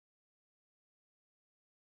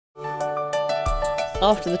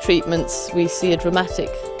After the treatments, we see a dramatic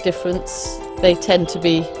difference. They tend to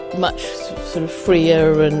be much sort of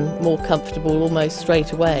freer and more comfortable almost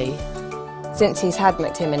straight away. Since he's had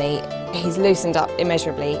McTimoney, he's loosened up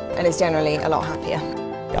immeasurably and is generally a lot happier.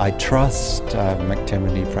 I trust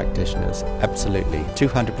McTimoney practitioners, absolutely,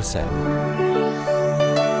 200%.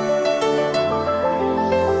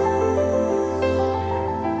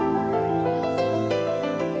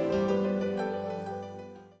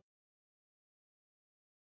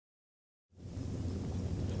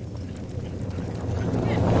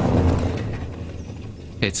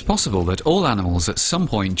 It's possible that all animals at some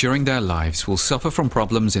point during their lives will suffer from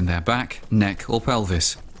problems in their back, neck or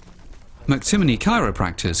pelvis. McTimoney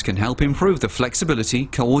chiropractors can help improve the flexibility,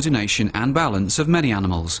 coordination and balance of many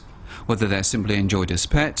animals, whether they're simply enjoyed as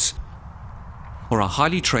pets or are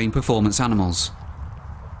highly trained performance animals.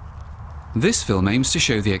 This film aims to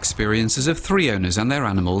show the experiences of 3 owners and their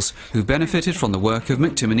animals who benefited from the work of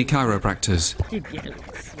McTimoney chiropractors.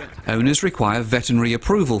 Owners require veterinary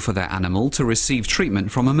approval for their animal to receive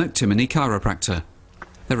treatment from a McTimoney chiropractor.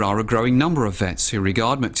 There are a growing number of vets who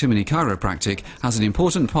regard McTimoney Chiropractic as an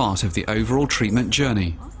important part of the overall treatment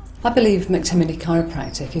journey. I believe McTimoney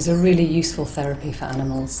Chiropractic is a really useful therapy for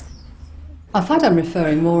animals. I find I'm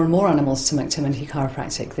referring more and more animals to McTimoney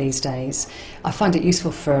Chiropractic these days. I find it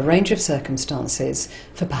useful for a range of circumstances,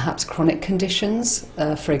 for perhaps chronic conditions,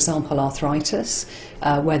 for example arthritis,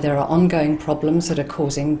 where there are ongoing problems that are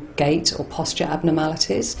causing gait or posture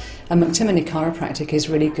abnormalities, and McTimoney Chiropractic is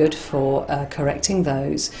really good for correcting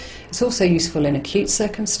those. It's also useful in acute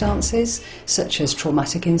circumstances, such as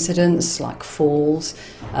traumatic incidents like falls,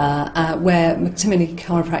 where McTimoney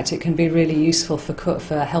Chiropractic can be really useful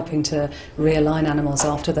for helping to realign animals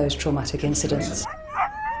after those traumatic incidents.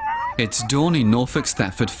 It's dawn in Norfolk's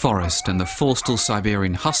Thetford Forest and the Forstall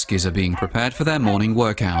Siberian Huskies are being prepared for their morning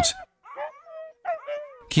workout.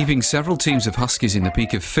 Keeping several teams of huskies in the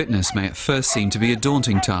peak of fitness may at first seem to be a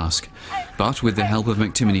daunting task, but with the help of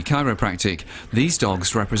McTimoney Chiropractic, these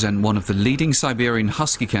dogs represent one of the leading Siberian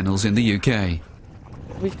husky kennels in the UK.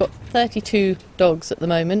 We've got 32 dogs at the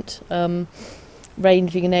moment,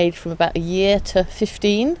 ranging in age from about a year to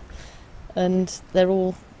 15, and they're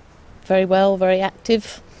all very well, very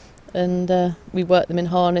active, and we work them in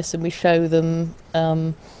harness and we show them,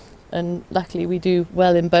 and luckily we do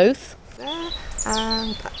well in both.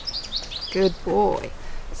 And good boy.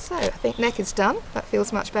 So I think neck is done. That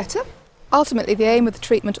feels much better. Ultimately, the aim of the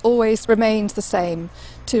treatment always remains the same: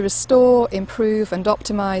 to restore, improve and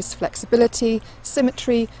optimise flexibility,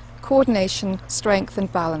 symmetry, coordination, strength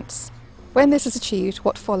and balance. When this is achieved,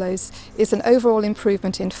 what follows is an overall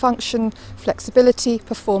improvement in function, flexibility,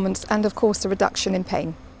 performance and of course a reduction in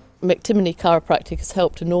pain. McTimoney Chiropractic has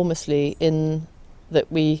helped enormously in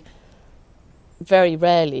that we very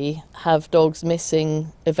rarely have dogs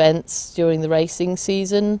missing events during the racing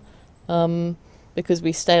season, because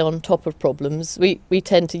we stay on top of problems. We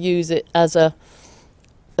tend to use it as a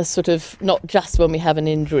sort of, not just when we have an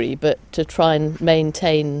injury, but to try and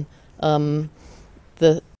maintain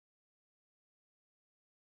the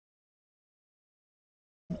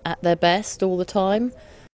at their best all the time.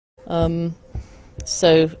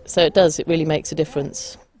 So it really makes a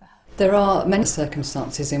difference. There are many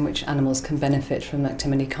circumstances in which animals can benefit from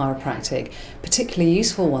McTimoney Chiropractic. Particularly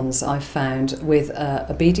useful ones I've found with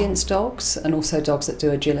obedience dogs and also dogs that do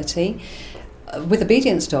agility. With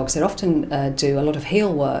obedience dogs, they often do a lot of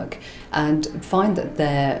heel work and find that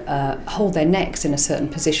they hold their necks in a certain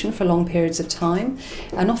position for long periods of time,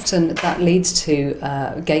 and often that leads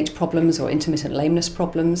to gait problems or intermittent lameness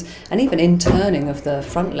problems, and even in-turning of the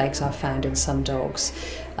front legs I've found in some dogs.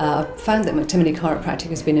 I've found that McTimoney Chiropractic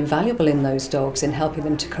has been invaluable in those dogs in helping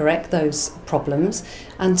them to correct those problems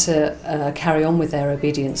and to carry on with their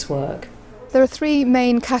obedience work. There are 3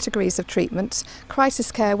 main categories of treatment: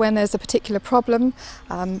 crisis care when there's a particular problem,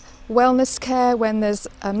 wellness care when there's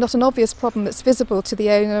not an obvious problem that's visible to the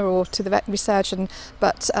owner or to the veterinary surgeon,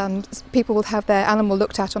 but people will have their animal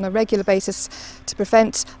looked at on a regular basis to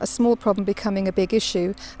prevent a small problem becoming a big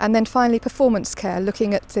issue, and then finally performance care,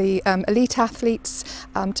 looking at the elite athletes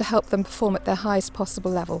to help them perform at their highest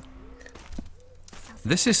possible level.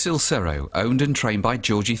 This is Silcero, owned and trained by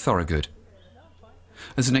Georgie Thorogood.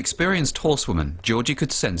 As an experienced horsewoman, Georgie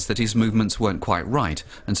could sense that his movements weren't quite right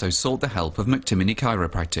and so sought the help of McTimoney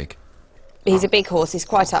Chiropractic. He's a big horse, he's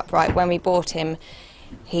quite upright. When we bought him,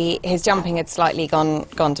 his jumping had slightly gone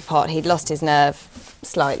to pot. He'd lost his nerve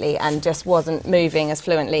slightly and just wasn't moving as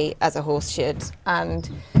fluently as a horse should. And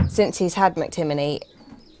since he's had McTimoney,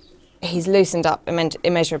 he's loosened up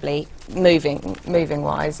immeasurably,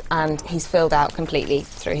 moving-wise, and he's filled out completely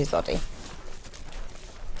through his body.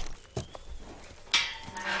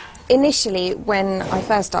 Initially, when I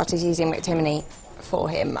first started using McTimoney for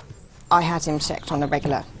him, I had him checked on a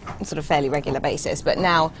regular, sort of fairly regular basis, but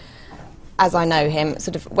now, as I know him,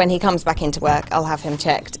 sort of when he comes back into work, I'll have him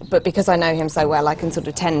checked, but because I know him so well, I can sort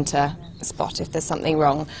of tend to spot if there's something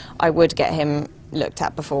wrong. I would get him looked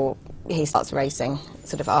at before he starts racing,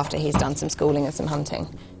 sort of after he's done some schooling and some hunting.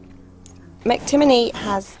 McTimoney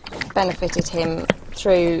has benefited him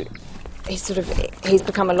through, he's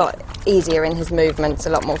become a lot easier in his movements, a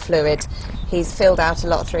lot more fluid. He's filled out a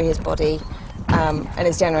lot through his body, and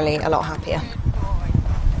is generally a lot happier.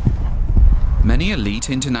 Many elite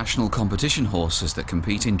international competition horses that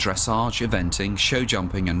compete in dressage, eventing, show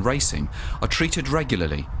jumping and racing are treated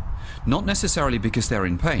regularly, not necessarily because they're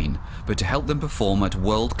in pain, but to help them perform at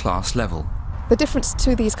world-class level. The difference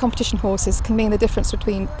to these competition horses can mean the difference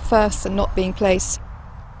between first and not being placed.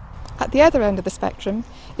 At the other end of the spectrum,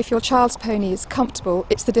 if your child's pony is comfortable,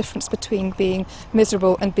 it's the difference between being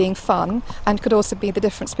miserable and being fun, and could also be the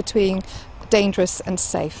difference between dangerous and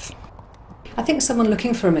safe. I think someone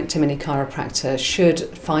looking for a McTimoney chiropractor should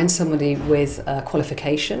find somebody with a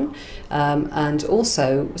qualification, and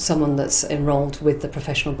also someone that's enrolled with the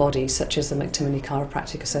professional body such as the McTimoney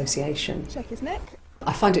Chiropractic Association. Check his neck.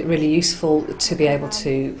 I find it really useful to be able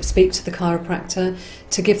to speak to the chiropractor,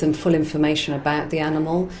 to give them full information about the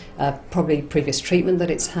animal, probably previous treatment that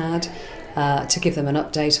it's had, to give them an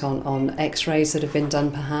update on x-rays that have been done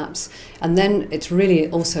perhaps. And then it's really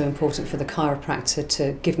also important for the chiropractor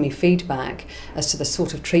to give me feedback as to the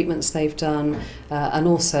sort of treatments they've done, and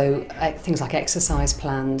also things like exercise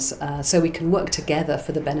plans, so we can work together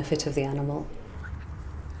for the benefit of the animal.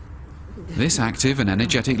 This active and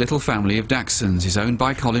energetic little family of Dachshunds is owned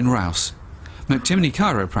by Colin Rouse. McTimoney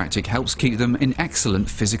Chiropractic helps keep them in excellent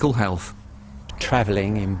physical health.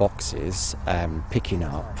 Travelling in boxes, picking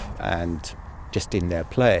up, and just in their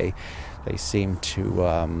play, they seem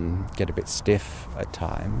to get a bit stiff at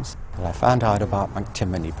times. When I found out about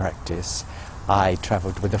McTimoney practice, I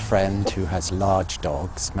travelled with a friend who has large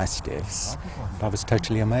dogs, mastiffs. I was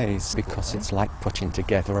totally amazed because it's like putting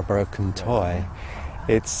together a broken toy.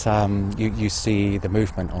 It's you see the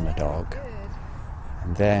movement on a dog,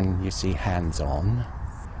 and then you see hands-on,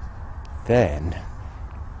 then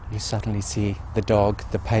you suddenly see the dog,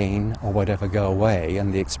 the pain or whatever go away,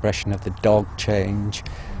 and the expression of the dog change,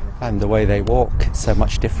 and the way they walk. It's so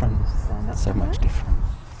much different, so much different.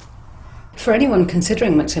 For anyone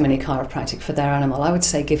considering McTimoney Chiropractic for their animal, I would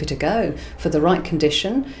say give it a go. For the right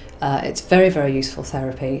condition, it's very, very useful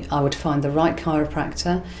therapy. I would find the right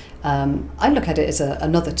chiropractor. I look at it as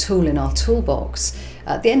another tool in our toolbox.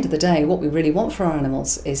 At the end of the day, what we really want for our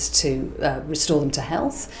animals is to restore them to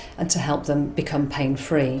health and to help them become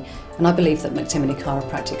pain-free. And I believe that McTimoney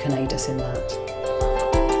Chiropractic can aid us in that.